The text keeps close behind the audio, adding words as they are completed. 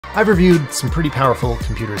I've reviewed some pretty powerful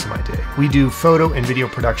computers in my day. We do photo and video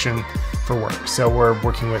production for work. So we're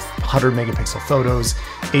working with 100 megapixel photos,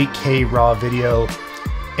 8K raw video,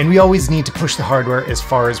 and we always need to push the hardware as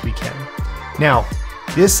far as we can. Now,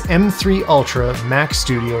 this M3 Ultra Mac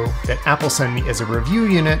Studio that Apple sent me as a review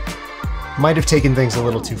unit might have taken things a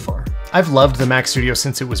little too far. I've loved the Mac Studio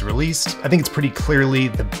since it was released. I think it's pretty clearly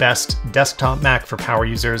the best desktop Mac for power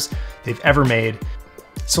users they've ever made.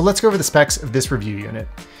 So let's go over the specs of this review unit.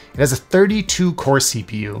 It has a 32-core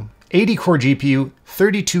CPU, 80-core GPU,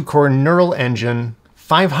 32-core neural engine,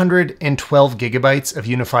 512 gigabytes of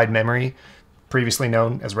unified memory, previously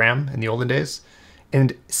known as RAM in the olden days,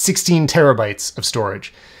 and 16 terabytes of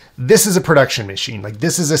storage. This is a production machine. Like,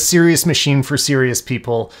 this is a serious machine for serious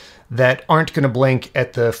people that aren't going to blink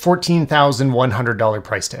at the $14,100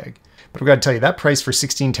 price tag. But I've got to tell you, that price for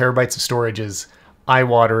 16 terabytes of storage is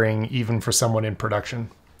eye-watering even for someone in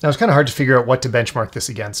production. Now, it's kind of hard to figure out what to benchmark this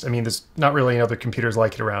against. I mean, there's not really any other computers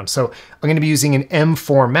like it around. So I'm going to be using an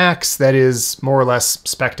M4 Max that is more or less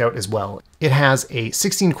spec'd out as well. It has a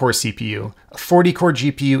 16-core CPU, a 40-core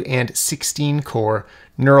GPU, and 16-core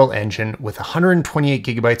neural engine with 128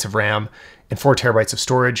 gigabytes of RAM and 4 terabytes of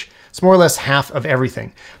storage. It's more or less half of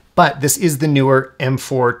everything. But this is the newer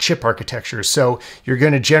M4 chip architecture, so you're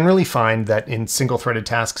going to generally find that in single-threaded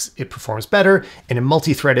tasks it performs better, and in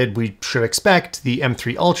multi-threaded we should expect the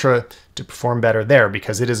M3 Ultra to perform better there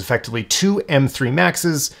because it is effectively two M3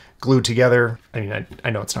 Maxes glued together. I mean, I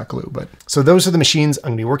know it's not glue, but... So those are the machines I'm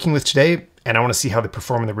going to be working with today, and I want to see how they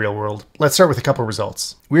perform in the real world. Let's start with a couple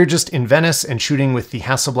results. We're just in Venice and shooting with the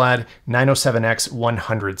Hasselblad 907X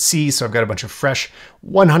 100C, so I've got a bunch of fresh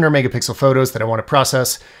 100 megapixel photos that I want to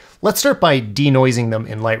process. Let's start by denoising them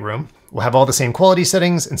in Lightroom. We'll have all the same quality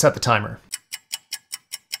settings and set the timer.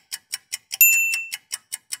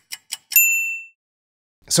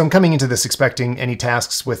 So I'm coming into this expecting any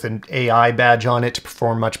tasks with an AI badge on it to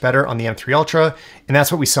perform much better on the M3 Ultra, and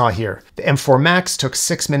that's what we saw here. The M4 Max took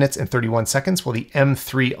 6 minutes and 31 seconds, while the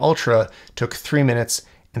M3 Ultra took 3 minutes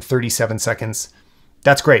and 37 seconds.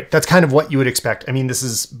 That's great. That's kind of what you would expect. I mean, this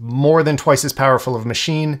is more than twice as powerful of a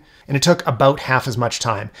machine, and it took about half as much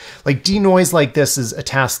time. Like, denoise like this is a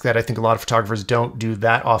task that I think a lot of photographers don't do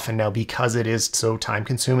that often now because it is so time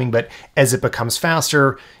consuming, but as it becomes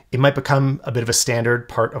faster, it might become a bit of a standard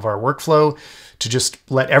part of our workflow to just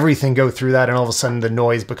let everything go through that, and all of a sudden the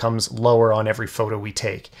noise becomes lower on every photo we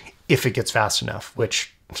take, if it gets fast enough,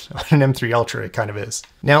 which on an M3 Ultra, it kind of is.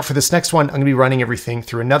 Now for this next one, I'm gonna be running everything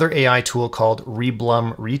through another AI tool called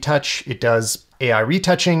Reblum Retouch. It does AI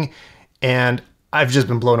retouching, and I've just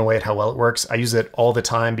been blown away at how well it works. I use it all the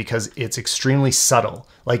time because it's extremely subtle.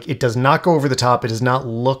 Like, it does not go over the top. It does not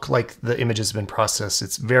look like the image has been processed.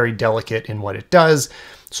 It's very delicate in what it does.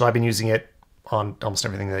 So I've been using it on almost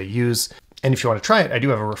everything that I use. And if you want to try it, I do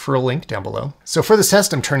have a referral link down below. So for this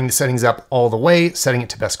test, I'm turning the settings up all the way, setting it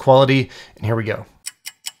to best quality, and here we go.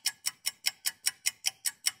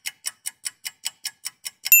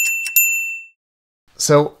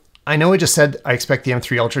 So I know I just said I expect the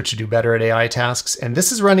M3 Ultra to do better at AI tasks, and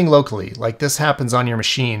this is running locally. Like, this happens on your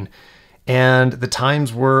machine, and the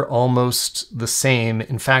times were almost the same.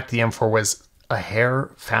 In fact, the M4 was a hair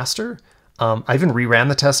faster. I even reran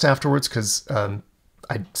the test afterwards because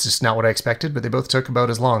it's just not what I expected, but they both took about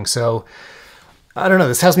as long. So I don't know,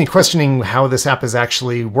 this has me questioning how this app is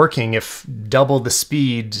actually working if double the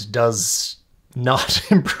speed does not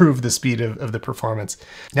improve the speed of the performance.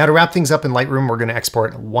 Now, to wrap things up in Lightroom, we're going to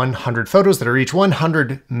export 100 photos that are each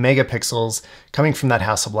 100 megapixels coming from that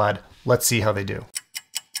Hasselblad. Let's see how they do.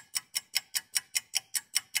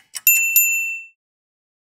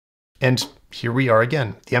 And here we are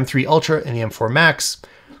again. The M3 Ultra and the M4 Max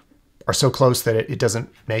are so close that it doesn't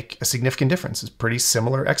make a significant difference. It's pretty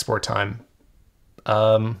similar export time.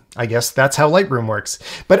 I guess that's how Lightroom works.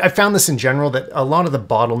 But I found this in general, that a lot of the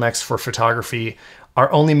bottlenecks for photography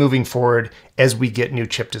are only moving forward as we get new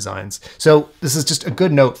chip designs. So this is just a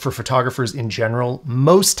good note for photographers in general.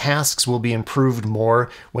 Most tasks will be improved more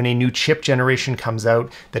when a new chip generation comes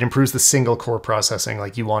out that improves the single core processing.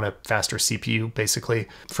 Like, you want a faster CPU, basically.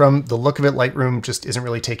 From the look of it, Lightroom just isn't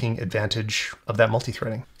really taking advantage of that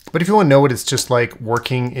multi-threading. But if you want to know what it's just like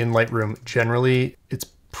working in Lightroom generally, it's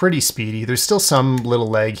pretty speedy. There's still some little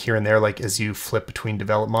lag here and there, like as you flip between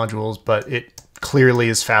develop modules, but it clearly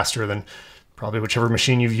is faster than probably whichever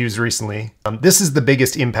machine you've used recently. This is the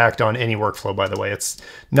biggest impact on any workflow, by the way. It's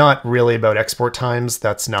not really about export times.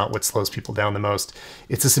 That's not what slows people down the most.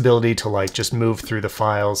 It's this ability to like just move through the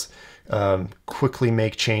files, quickly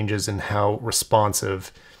make changes, and how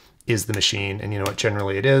responsive is the machine. And you know what,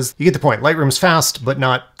 generally it is. You get the point. Lightroom's fast, but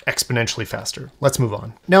not exponentially faster. Let's move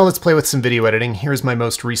on. Now let's play with some video editing. Here's my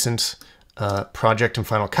most recent project in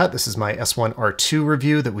Final Cut. This is my S1R2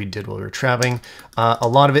 review that we did while we were traveling. A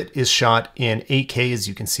lot of it is shot in 8K, as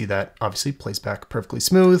you can see that obviously plays back perfectly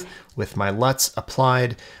smooth with my LUTs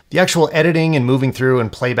applied. The actual editing and moving through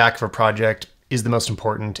and playback of a project is the most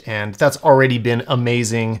important, and that's already been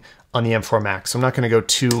amazing on the M4 Max. So I'm not going to go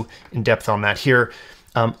too in depth on that here.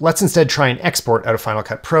 Let's instead try and export out of Final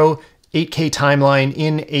Cut Pro. 8K timeline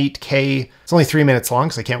in 8K. It's only 3 minutes long,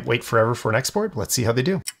 so I can't wait forever for an export. Let's see how they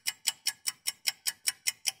do.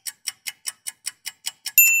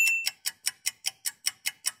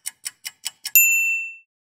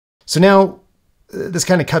 So now this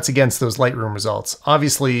kind of cuts against those Lightroom results.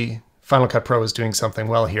 Obviously, Final Cut Pro is doing something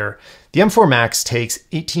well here. The M4 Max takes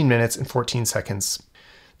 18 minutes and 14 seconds.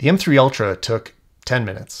 The M3 Ultra took 10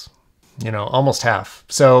 minutes, you know, almost half.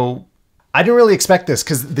 So I didn't really expect this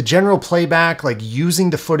because the general playback, like using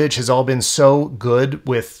the footage, has all been so good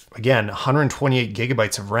with, again, 128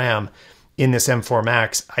 gigabytes of RAM in this M4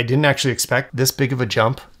 Max. I didn't actually expect this big of a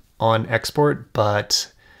jump on export,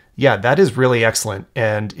 but yeah, that is really excellent.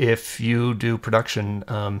 And if you do production,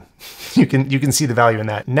 you can see the value in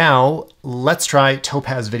that. Now let's try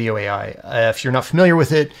Topaz Video AI. If you're not familiar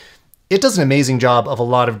with it, it does an amazing job of a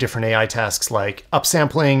lot of different AI tasks like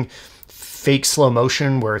upsampling, fake slow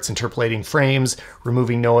motion where it's interpolating frames,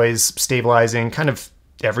 removing noise, stabilizing, kind of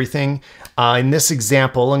everything. In this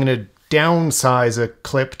example, I'm going to downsize a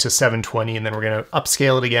clip to 720 and then we're going to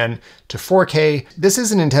upscale it again to 4K. This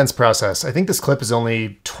is an intense process. I think this clip is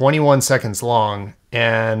only 21 seconds long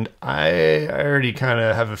and I already kind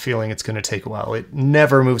of have a feeling it's going to take a while. It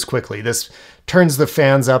never moves quickly. This turns the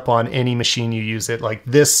fans up on any machine you use it. Like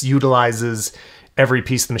this utilizes every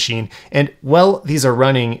piece of the machine. And while these are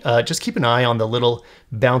running, just keep an eye on the little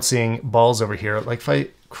bouncing balls over here. Like if I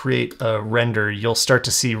create a render, you'll start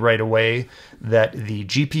to see right away that the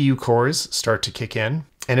GPU cores start to kick in.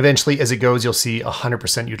 And eventually as it goes, you'll see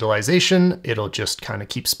 100% utilization. It'll just kind of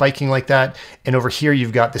keep spiking like that. And over here,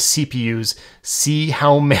 you've got the CPUs. See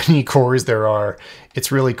how many cores there are.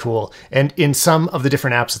 It's really cool. And in some of the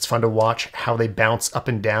different apps, it's fun to watch how they bounce up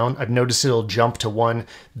and down. I've noticed it'll jump to one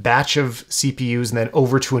batch of CPUs and then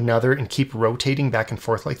over to another and keep rotating back and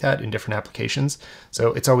forth like that in different applications.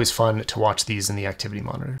 So it's always fun to watch these in the activity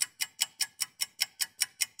monitor.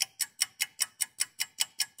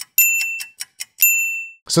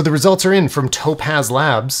 So the results are in from Topaz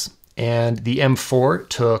Labs, and the M4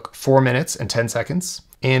 took 4 minutes and 10 seconds,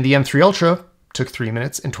 and the M3 Ultra took 3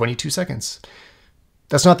 minutes and 22 seconds.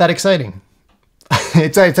 That's not that exciting.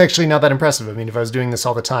 It's actually not that impressive. I mean, if I was doing this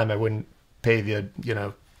all the time, I wouldn't pay the, you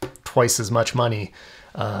know, twice as much money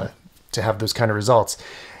to have those kind of results.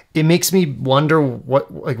 It makes me wonder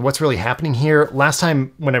what's really happening here. Last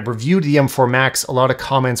time when I reviewed the M4 Max, a lot of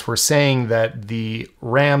comments were saying that the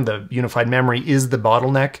RAM, the unified memory, is the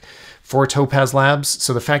bottleneck for Topaz Labs.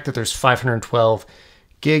 So the fact that there's 512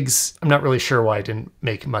 gigs, I'm not really sure why it didn't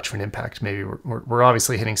make much of an impact. Maybe we're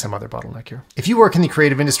obviously hitting some other bottleneck here. If you work in the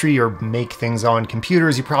creative industry or make things on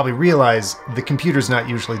computers, you probably realize the computer's not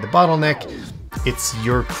usually the bottleneck. It's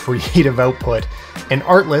your creative output. And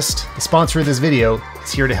Artlist, the sponsor of this video,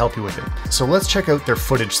 is here to help you with it. So let's check out their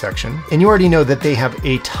footage section. And you already know that they have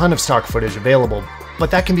a ton of stock footage available, but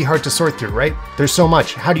that can be hard to sort through, right? There's so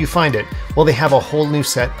much. How do you find it? Well, they have a whole new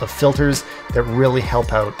set of filters that really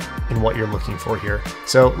help out in what you're looking for here.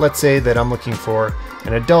 So let's say that I'm looking for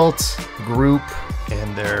an adult group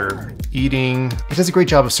and they're eating. It does a great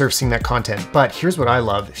job of surfacing that content, but here's what I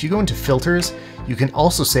love. If you go into filters, you can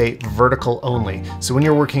also say vertical only. So when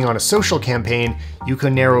you're working on a social campaign, you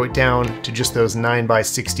can narrow it down to just those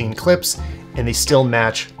 9:16 clips and they still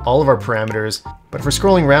match all of our parameters. But if we're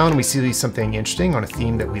scrolling around and we see something interesting on a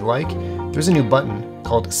theme that we like, there's a new button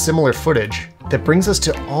called Similar Footage that brings us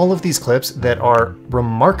to all of these clips that are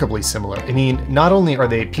remarkably similar. I mean, not only are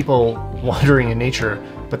they people wandering in nature,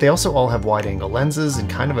 but they also all have wide angle lenses and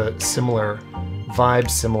kind of a similar vibe,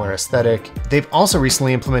 similar aesthetic. They've also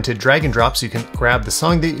recently implemented drag and drop, so you can grab the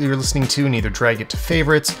song that you're listening to and either drag it to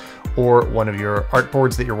favorites or one of your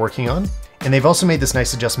artboards that you're working on. And they've also made this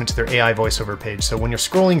nice adjustment to their AI voiceover page. So when you're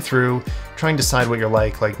scrolling through, trying to decide what you're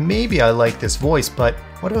like maybe I like this voice, but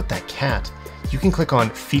what about that cat? You can click on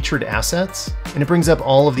Featured Assets, and it brings up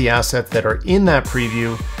all of the assets that are in that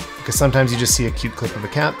preview because sometimes you just see a cute clip of a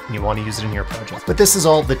cat and you want to use it in your project. But this is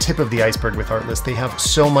all the tip of the iceberg with Artlist. They have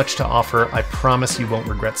so much to offer. I promise you won't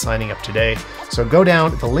regret signing up today. So go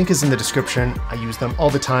down, the link is in the description. I use them all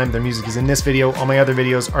the time. Their music is in this video, all my other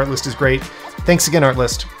videos. Artlist is great. Thanks again,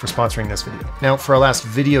 Artlist, for sponsoring this video. Now for our last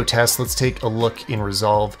video test, let's take a look in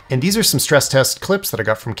Resolve. And these are some stress test clips that I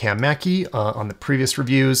got from Cam Mackey on the previous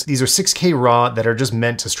reviews. These are 6K raw that are just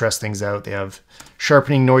meant to stress things out. They have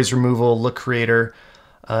sharpening, noise removal, look creator.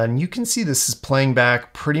 And you can see this is playing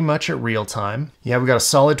back pretty much at real time. Yeah, we got a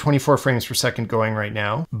solid 24 frames per second going right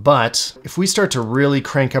now. But if we start to really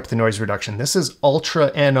crank up the noise reduction, this is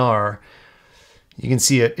Ultra NR. You can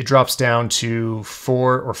see it drops down to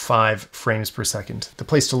 4 or 5 frames per second. The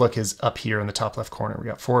place to look is up here in the top left corner. We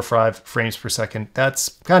got 4 or 5 frames per second. That's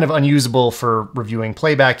kind of unusable for reviewing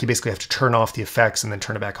playback. You basically have to turn off the effects and then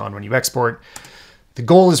turn it back on when you export. The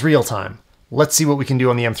goal is real time. Let's see what we can do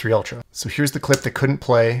on the M3 Ultra. So here's the clip that couldn't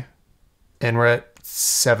play, and we're at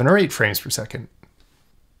 7 or 8 frames per second.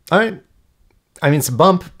 All right. I mean, it's a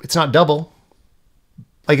bump. It's not double.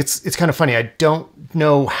 Like, it's kind of funny. I don't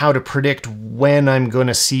know how to predict when I'm going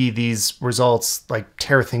to see these results like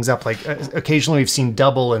tear things up. Like occasionally we've seen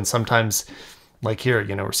double, and sometimes like here,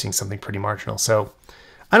 you know, we're seeing something pretty marginal. So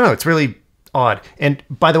I don't know. It's really odd. And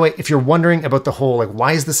by the way, if you're wondering about the whole, like,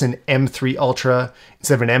 why is this an M3 Ultra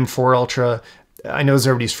instead of an M4 Ultra? I know those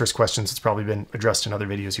are everybody's first questions. It's probably been addressed in other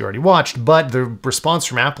videos you already watched, but the response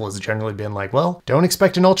from Apple has generally been like, well, don't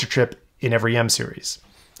expect an Ultra trip in every M series.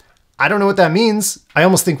 I don't know what that means. I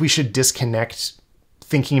almost think we should disconnect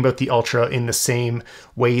thinking about the Ultra in the same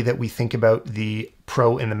way that we think about the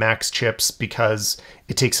Pro and the Max chips, because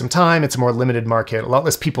it takes some time. It's a more limited market. A lot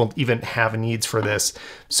less people even have needs for this.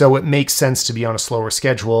 So it makes sense to be on a slower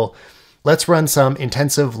schedule. Let's run some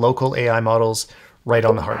intensive local AI models right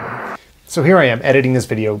on the hardware. So here I am editing this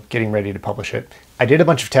video, getting ready to publish it. I did a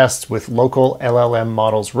bunch of tests with local LLM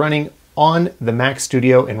models running on the Mac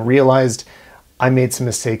Studio and realized I made some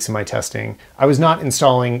mistakes in my testing. I was not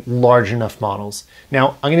installing large enough models.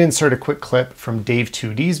 Now, I'm gonna insert a quick clip from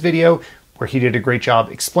Dave2D's video where he did a great job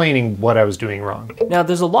explaining what I was doing wrong. Now,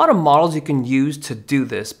 there's a lot of models you can use to do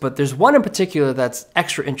this, but there's one in particular that's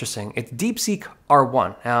extra interesting. It's DeepSeek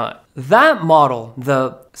R1. Now, that model,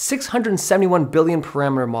 the 671 billion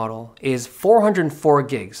parameter model, is 404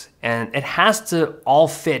 gigs, and it has to all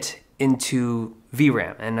fit into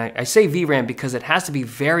VRAM. And I say VRAM because it has to be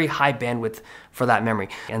very high bandwidth for that memory.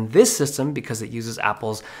 And this system, because it uses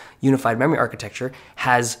Apple's unified memory architecture,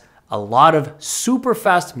 has a lot of super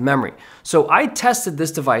fast memory. So I tested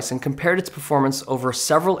this device and compared its performance over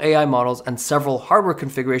several AI models and several hardware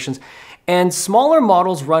configurations, and smaller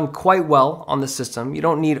models run quite well on the system. You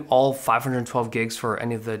don't need all 512 gigs for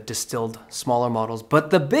any of the distilled smaller models,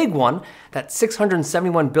 but the big one, that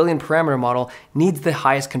 671 billion parameter model, needs the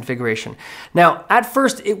highest configuration. Now, at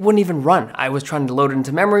first it wouldn't even run. I was trying to load it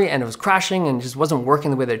into memory and it was crashing and just wasn't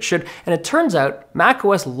working the way that it should. And it turns out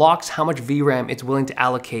macOS locks how much VRAM it's willing to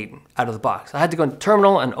allocate out of the box. I had to go into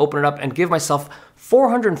terminal and open it up and give myself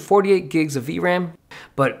 448 gigs of VRAM,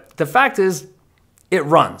 but the fact is, it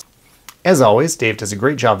runs. As always, Dave does a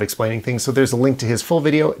great job of explaining things, so there's a link to his full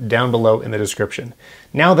video down below in the description.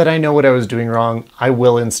 Now that I know what I was doing wrong, I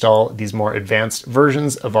will install these more advanced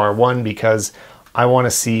versions of R1 because I want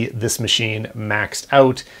to see this machine maxed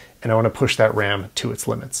out and I want to push that RAM to its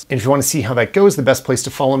limits. And if you want to see how that goes, the best place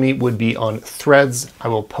to follow me would be on Threads. I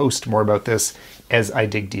will post more about this as I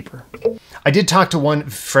dig deeper. I did talk to one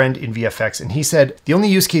friend in VFX, and he said the only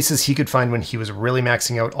use cases he could find when he was really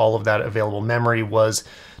maxing out all of that available memory was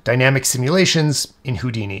dynamic simulations in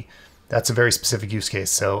Houdini. That's a very specific use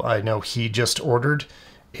case. So I know he just ordered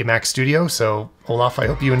a Mac Studio. So Olaf, I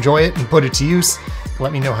hope you enjoy it and put it to use.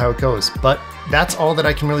 Let me know how it goes. But that's all that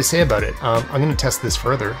I can really say about it. I'm going to test this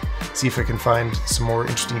further, see if I can find some more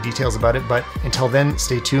interesting details about it. But until then,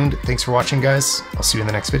 stay tuned. Thanks for watching, guys. I'll see you in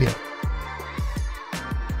the next video.